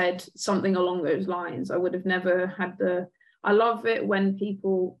said something along those lines, I would have never had I love it when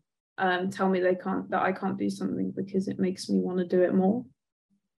people tell me that I can't do something, because it makes me want to do it more.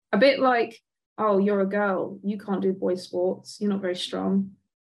 A bit like, oh, you're a girl, you can't do boys sports, you're not very strong.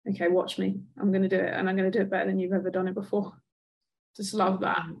 Okay, watch me, I'm going to do it, and I'm going to do it better than you've ever done it before. Just love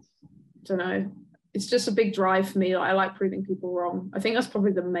that. Don't know. It's just a big drive for me. I like proving people wrong. I think that's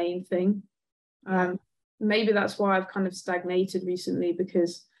probably the main thing. Maybe that's why I've kind of stagnated recently,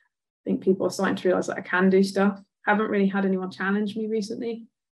 because I think people are starting to realize that I can do stuff. Haven't really had anyone challenge me recently.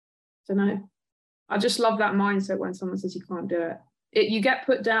 Don't know. I just love that mindset when someone says you can't do it. You get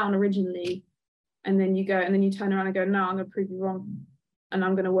put down originally, and then you turn around and go, no, I'm going to prove you wrong. And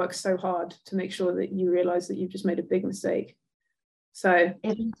I'm going to work so hard to make sure that you realize that you've just made a big mistake. So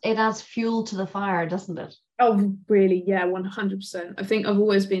it adds fuel to the fire, doesn't it? Oh, really? Yeah, 100%. I think I've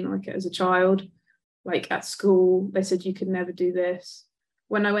always been like it as a child. Like at school, they said you could never do this.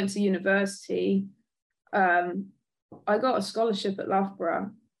 When I went to university, I got a scholarship at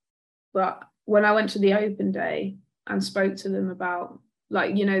Loughborough, but when I went to the open day and spoke to them about,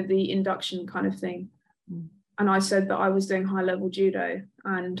 like, you know, the induction kind of thing, and I said that I was doing high level judo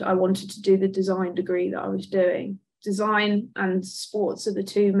and I wanted to do the design degree that I was doing. Design and sports are the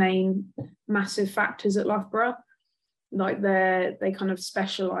two main massive factors at Loughborough. like they kind of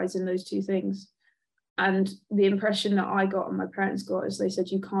specialize in those two things. And the impression that I got and my parents got is they said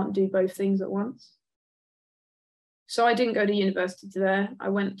you can't do both things at once. So I didn't go to university there. I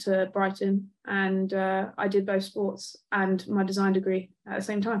went to Brighton, and I did both sports and my design degree at the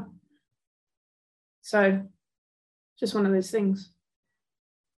same time. So just one of those things.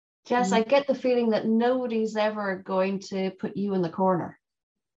 Jess, I get the feeling that nobody's ever going to put you in the corner.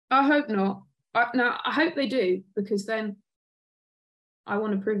 I hope not. I hope they do, because then I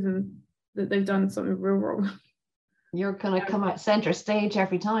want to prove them that they've done something real wrong. You're going to come out center stage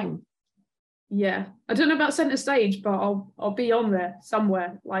every time. Yeah, I don't know about center stage, but I'll be on there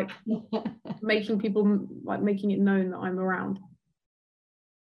somewhere, like making it known that I'm around.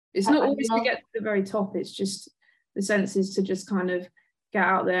 It's not always to get to the very top. It's just the sense is to just kind of get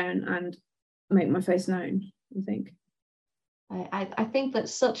out there and make my face known, I think. I think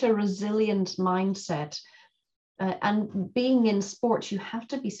that's such a resilient mindset. And being in sports, you have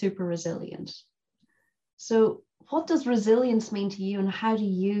to be super resilient. So what does resilience mean to you, and how do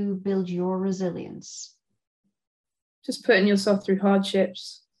you build your resilience? Just putting yourself through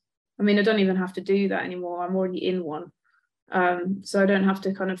hardships. I mean, I don't even have to do that anymore. I'm already in one. So I don't have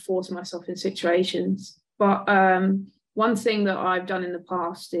to kind of force myself in situations. But one thing that I've done in the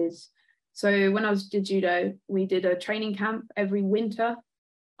past is, so when I did judo, we did a training camp every winter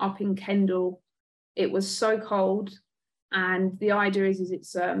up in Kendal. It was so cold, and the idea is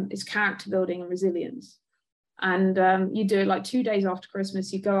it's character building and resilience. And you do it like 2 days after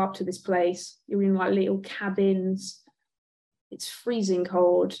Christmas. You go up to this place. You're in like little cabins. It's freezing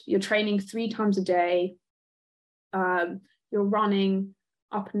cold. You're training 3 times a day. You're running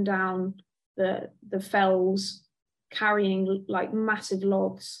up and down the fells, carrying like massive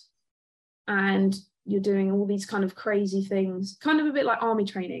logs, and you're doing all these kind of crazy things, kind of a bit like army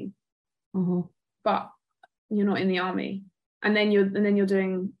training, but you're not in the army. And then you're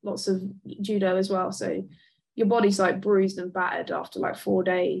doing lots of judo as well. So your body's like bruised and battered after like 4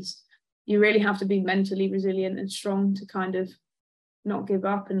 days. You really have to be mentally resilient and strong to kind of not give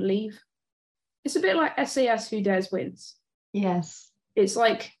up and leave. It's a bit like SAS Who Dares Wins. Yes. It's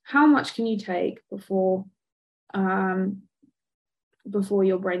like, how much can you take before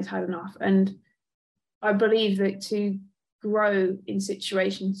your brain's had enough? And I believe that to grow in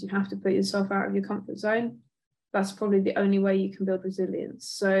situations, you have to put yourself out of your comfort zone. That's probably the only way you can build resilience.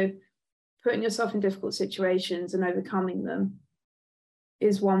 So putting yourself in difficult situations and overcoming them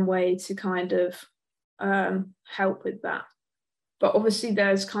is one way to kind of help with that. But obviously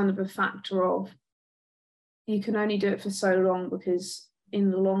there's kind of a factor of, you can only do it for so long, because in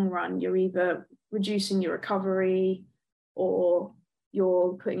the long run, you're either reducing your recovery or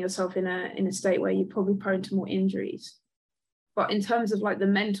you're putting yourself in a state where you're probably prone to more injuries. But in terms of like the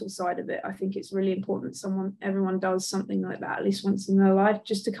mental side of it, I think it's really important that everyone does something like that at least once in their life,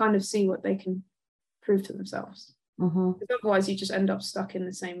 just to kind of see what they can prove to themselves. Because otherwise you just end up stuck in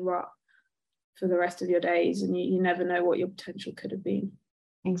the same rut for the rest of your days, and you never know what your potential could have been.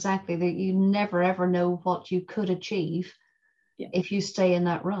 Exactly, that you never ever know what you could achieve if you stay in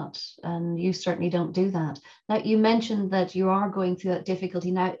that rut, and you certainly don't do that. Now, you mentioned that you are going through that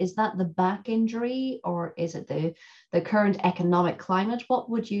difficulty now. Is that the back injury, or is it the current economic climate? What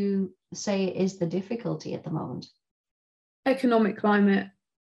would you say is the difficulty at the moment? Economic climate,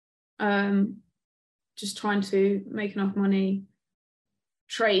 just trying to make enough money,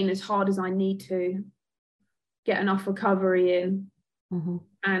 train as hard as I need to, get enough recovery in,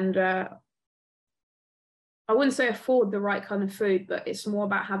 and I wouldn't say afford the right kind of food, but it's more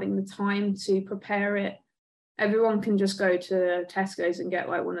about having the time to prepare it. Everyone can just go to Tesco's and get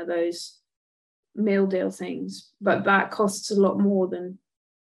like one of those meal deal things, but that costs a lot more than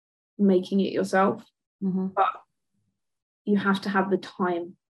making it yourself. But you have to have the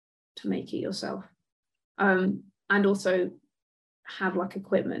time to make it yourself, and also have like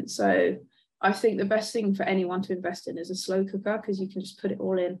equipment. So I think the best thing for anyone to invest in is a slow cooker, because you can just put it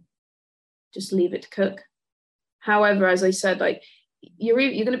all in, just leave it to cook. However, as I said, like you're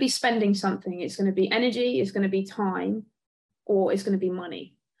going to be spending something. It's going to be energy, it's going to be time, or it's going to be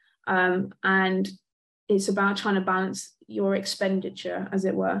money. And it's about trying to balance your expenditure, as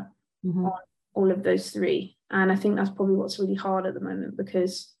it were, on all of those three. And I think that's probably what's really hard at the moment,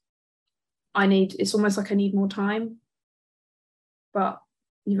 because it's almost like I need more time, but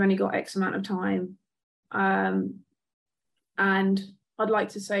you've only got X amount of time. And I'd like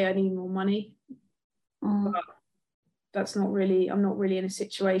to say I need more money, but I'm not really in a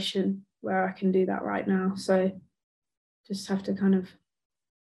situation where I can do that right now. So just have to kind of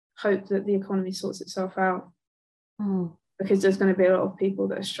hope that the economy sorts itself out, because there's going to be a lot of people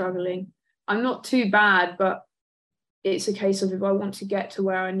that are struggling. I'm not too bad, but it's a case of if I want to get to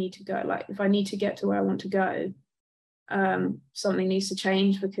where I need to go, like if I need to get to where I want to go, something needs to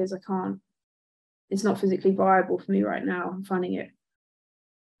change, because I can't, it's not physically viable for me right now. I'm finding it,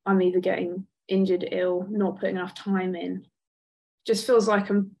 I'm either getting injured, ill, not putting enough time in. Just feels like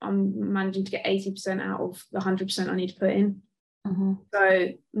I'm managing to get 80% out of the 100% I need to put in. So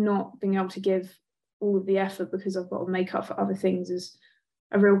not being able to give all of the effort because I've got to make up for other things is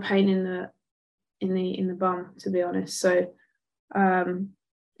a real pain in the bum, to be honest. So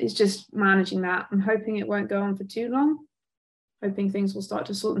it's just managing that. I'm hoping it won't go on for too long, hoping things will start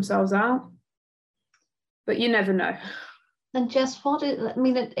to sort themselves out, but you never know. And Jess,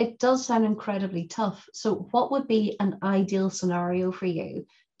 it does sound incredibly tough. So what would be an ideal scenario for you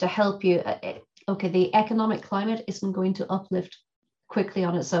to help you? Okay, the economic climate isn't going to uplift quickly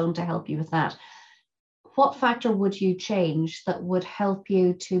on its own to help you with that. What factor would you change that would help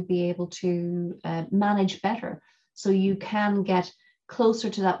you to be able to manage better, so you can get closer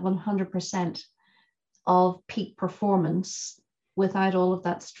to that 100% of peak performance without all of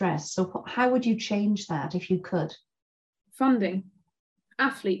that stress? So how would you change that if you could? Funding,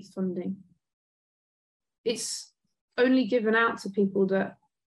 athlete funding. It's only given out to people that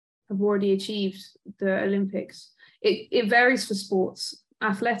have already achieved the Olympics. It varies for sports.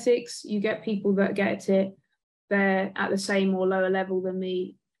 Athletics, you get people that get it, they're at the same or lower level than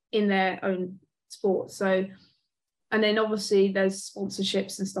me in their own sport. So, and then obviously there's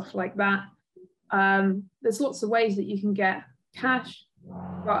sponsorships and stuff like that. There's lots of ways that you can get cash,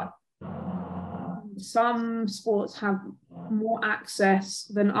 but some sports have more access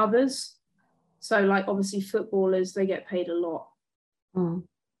than others. So like obviously footballers, they get paid a lot.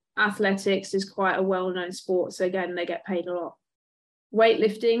 Athletics is quite a well-known sport, so again, they get paid a lot.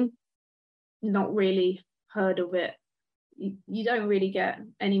 Weightlifting, not really heard of it. You don't really get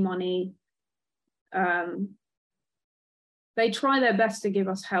any money. They try their best to give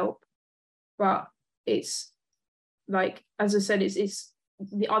us help, but it's like, as I said, it's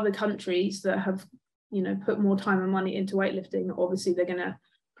the other countries that have, you know, put more time and money into weightlifting. Obviously they're going to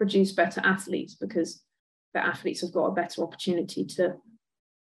produce better athletes because the athletes have got a better opportunity to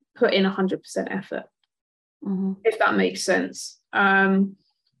put in 100% effort, if that makes sense.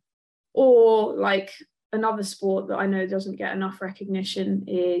 Or like another sport that I know doesn't get enough recognition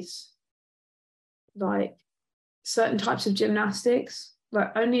is like certain types of gymnastics.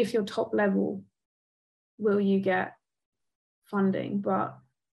 Like only if you're top level will you get funding, but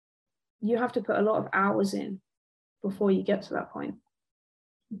you have to put a lot of hours in before you get to that point.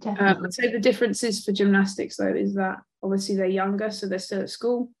 I'd say the differences for gymnastics though is that obviously they're younger, so they're still at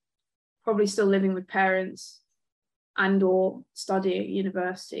school, probably still living with parents and or studying at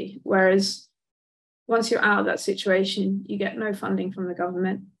university, whereas once you're out of that situation, you get no funding from the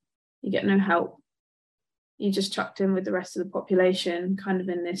government, you get no help, you're just chucked in with the rest of the population, kind of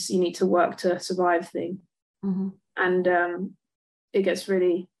in this you need to work to survive thing. And it gets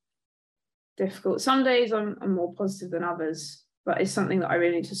really difficult. Some days I'm more positive than others, but it's something that I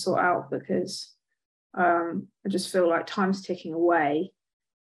really need to sort out, because I just feel like time's ticking away.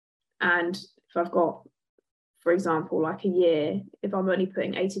 And if I've got, for example, like a year, if I'm only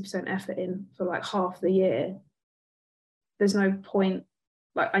putting 80% effort in for like half the year, there's no point.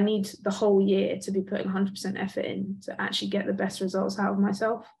 Like I need the whole year to be putting 100% effort in to actually get the best results out of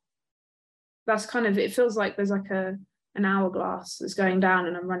myself. That's kind of, it feels like there's like an hourglass that's going down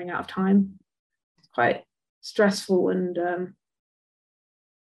and I'm running out of time. It's quite stressful and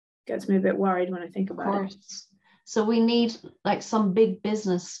gets me a bit worried when I think about it. So we need like some big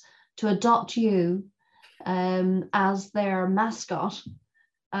business to adopt you as their mascot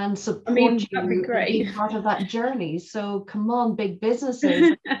and support you, that'd be great. be part of that journey. So come on, big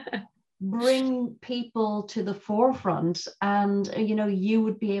businesses, bring people to the forefront, and you know, you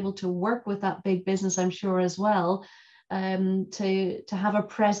would be able to work with that big business, I'm sure, as well, to have a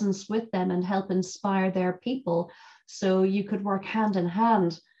presence with them and help inspire their people. So you could work hand in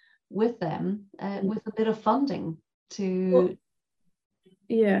hand with them with a bit of funding to.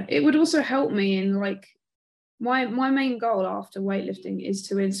 Yeah, it would also help me in like my main goal after weightlifting is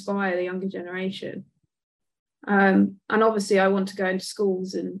to inspire the younger generation. And obviously I want to go into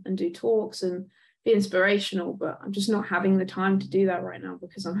schools and do talks and be inspirational, but I'm just not having the time to do that right now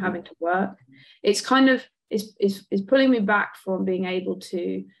because I'm having to work. It's kind of, it's pulling me back from being able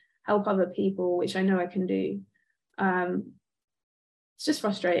to help other people, which I know I can do. It's just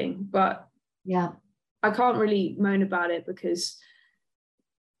frustrating, but yeah, I can't really moan about it because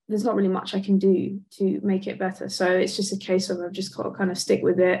there's not really much I can do to make it better. So it's just a case of I've just got to kind of stick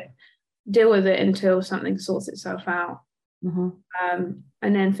with it, deal with it until something sorts itself out. And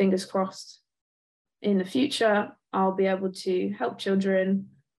then fingers crossed in the future, I'll be able to help children,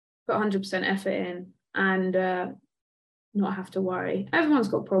 put 100% effort in, and not have to worry. Everyone's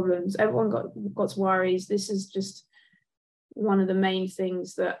got problems. Everyone got worries. This is just one of the main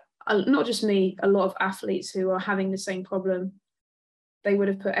things that, not just me, a lot of athletes who are having the same problem. They would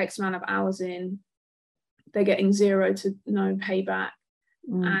have put X amount of hours in. They're getting zero to no payback.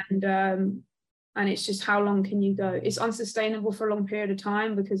 And it's just, how long can you go? It's unsustainable for a long period of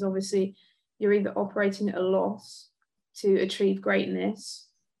time, because obviously you're either operating at a loss to achieve greatness,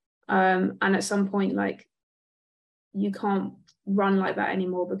 and at some point, like, you can't run like that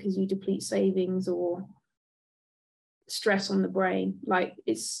anymore because you deplete savings or stress on the brain. Like,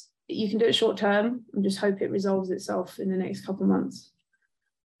 you can do it short term and just hope it resolves itself in the next couple of months.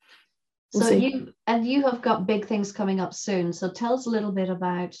 We'll so see. you have got big things coming up soon. So tell us a little bit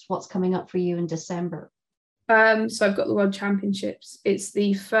about what's coming up for you in December. So I've got the World Championships. It's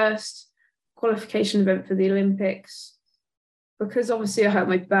the first qualification event for the Olympics. Because obviously I hurt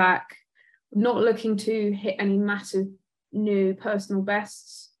my back, I'm not looking to hit any massive new personal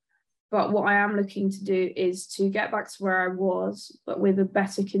bests. But what I am looking to do is to get back to where I was, but with a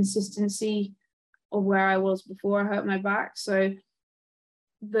better consistency of where I was before I hurt my back. So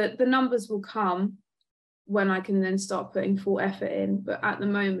the numbers will come when I can then start putting full effort in. But at the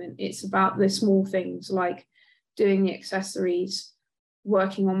moment, it's about the small things, like doing the accessories,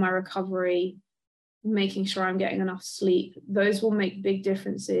 working on my recovery, making sure I'm getting enough sleep. Those will make big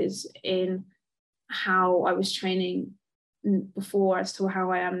differences in how I was training before as to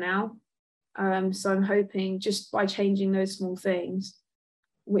how I am now. So I'm hoping, just by changing those small things,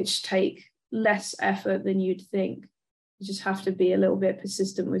 which take less effort than you'd think, you just have to be a little bit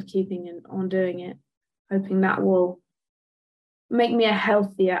persistent with keeping on doing it, hoping that will make me a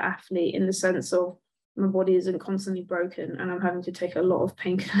healthier athlete, in the sense of my body isn't constantly broken and I'm having to take a lot of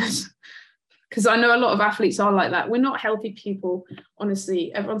painkillers. Because I know a lot of athletes are like that. We're not healthy people,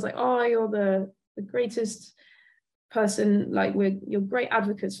 honestly. Everyone's like, oh, you're the greatest person, like you're great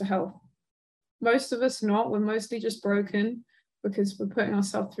advocates for health. Most of us not. We're mostly just broken because we're putting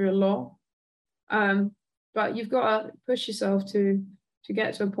ourselves through a lot. But you've got to push yourself to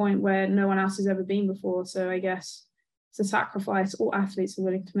get to a point where no one else has ever been before. So I guess it's a sacrifice all athletes are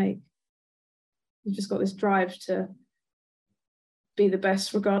willing to make. You've just got this drive to be the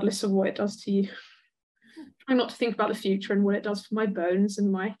best regardless of what it does to you. Try not to think about the future and what it does for my bones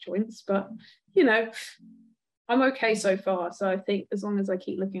and my joints, but you know, I'm okay so far. So I think as long as I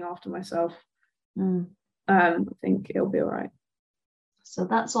keep looking after myself, I think it'll be all right. So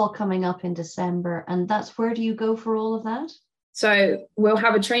that's all coming up in December, and that's where do you go for all of that? So we'll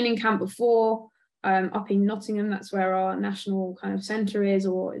have a training camp before, up in Nottingham. That's where our national kind of centre is,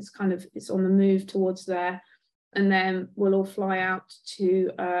 or it's on the move towards there. And then we'll all fly out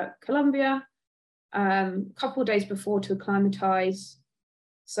to Colombia a couple of days before to acclimatise.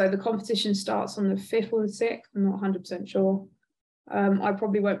 So the competition starts on the 5th or the 6th. I'm not 100% sure. I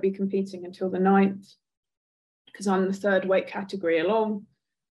probably won't be competing until the 9th because I'm the 3rd weight category along.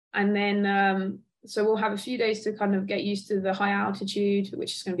 And then, so we'll have a few days to kind of get used to the high altitude,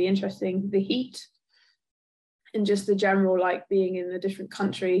 which is going to be interesting, the heat, and just the general, like, being in a different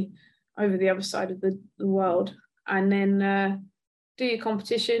country over the other side of the world. And then do your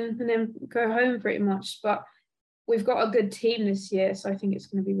competition and then go home pretty much. But we've got a good team this year, so I think it's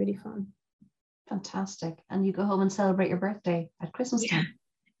going to be really fun. Fantastic. And you go home and celebrate your birthday at Christmas time.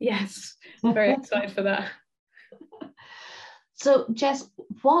 Yes, very excited for that. So Jess,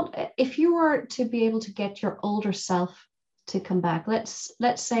 what if you were to be able to get your older self to come back, let's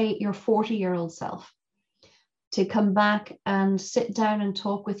say your 40-year-old self, to come back and sit down and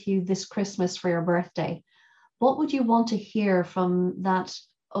talk with you this Christmas for your birthday, what would you want to hear from that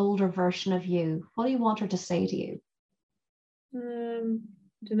older version of you? What do you want her to say to you? I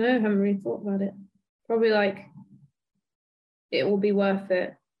don't know, I haven't really thought about it. Probably like, it will be worth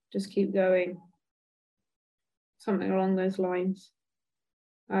it, just keep going. Something along those lines.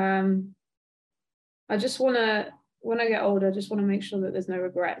 I just want to, when I get older, I just want to make sure that there's no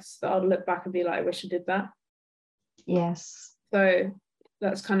regrets, that I'll look back and be like, I wish I did that. Yes. So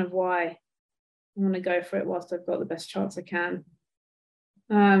that's kind of why I want to go for it whilst I've got the best chance I can.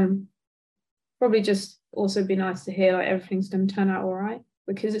 Probably just also be nice to hear like everything's going to turn out all right,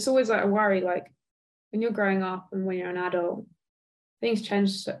 because it's always like a worry, like when you're growing up and when you're an adult, things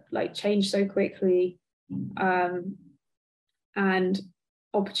change so quickly, and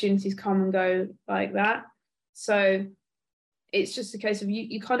opportunities come and go like that. So it's just a case of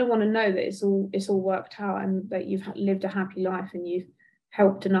you kind of want to know that it's all worked out and that you've lived a happy life and you've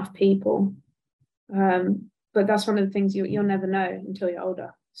helped enough people. But that's one of the things you'll never know until you're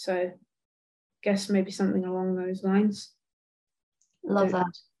older. So guess maybe something along those lines. Love that.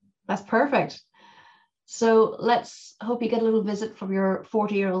 That's perfect. So let's hope you get a little visit from your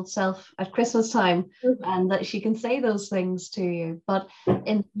 40-year-old self at Christmas time and that she can say those things to you. But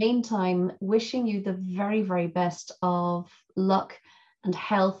in the meantime, wishing you the very, very best of luck and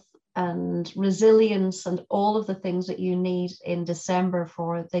health and resilience and all of the things that you need in December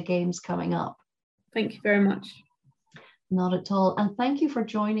for the games coming up. Thank you very much. Not at all. And thank you for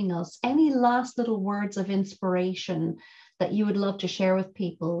joining us. Any last little words of inspiration that you would love to share with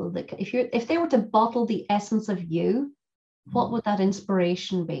people? That if they were to bottle the essence of you, what would that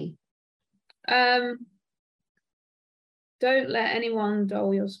inspiration be? Don't let anyone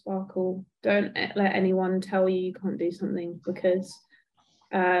dull your sparkle. Don't let anyone tell you you can't do something, because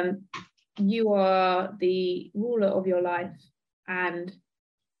you are the ruler of your life, and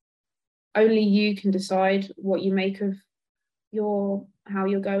only you can decide what you make of how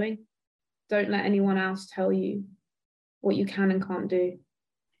you're going. Don't let anyone else tell you what you can and can't do,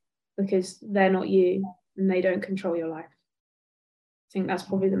 because they're not you and they don't control your life. I think that's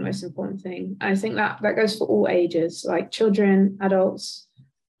probably the most important thing. I think that goes for all ages, like children, adults,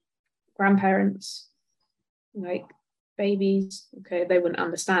 grandparents, like babies. Okay, they wouldn't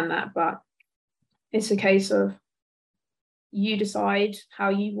understand that, but it's a case of you decide how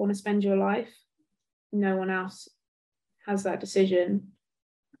you want to spend your life. No one else has that decision.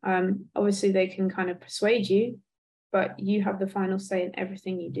 Obviously they can kind of persuade you, but you have the final say in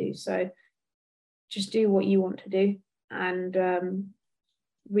everything you do. So just do what you want to do and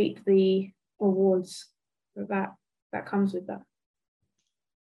reap the rewards that comes with that.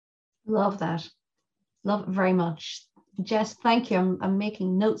 Love that. Love it very much. Jess, thank you. I'm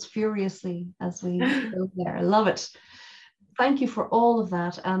making notes furiously as we go there. I love it. Thank you for all of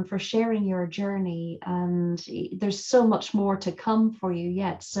that and for sharing your journey. And there's so much more to come for you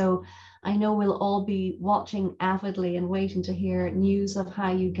yet. So I know we'll all be watching avidly and waiting to hear news of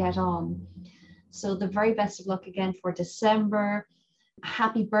how you get on. So the very best of luck again for December.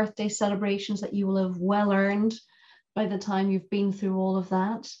 Happy birthday celebrations that you will have well earned by the time you've been through all of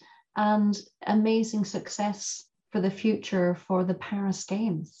that. And amazing success for the future for the Paris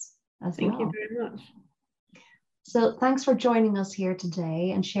Games as well. Thank you very much. So thanks for joining us here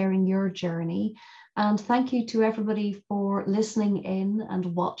today and sharing your journey. And thank you to everybody for listening in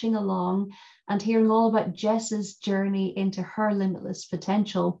and watching along and hearing all about Jess's journey into her limitless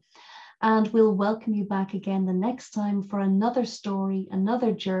potential. And we'll welcome you back again the next time for another story,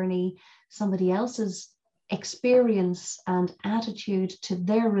 another journey, somebody else's experience and attitude to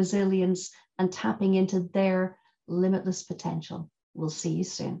their resilience and tapping into their limitless potential. We'll see you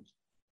soon.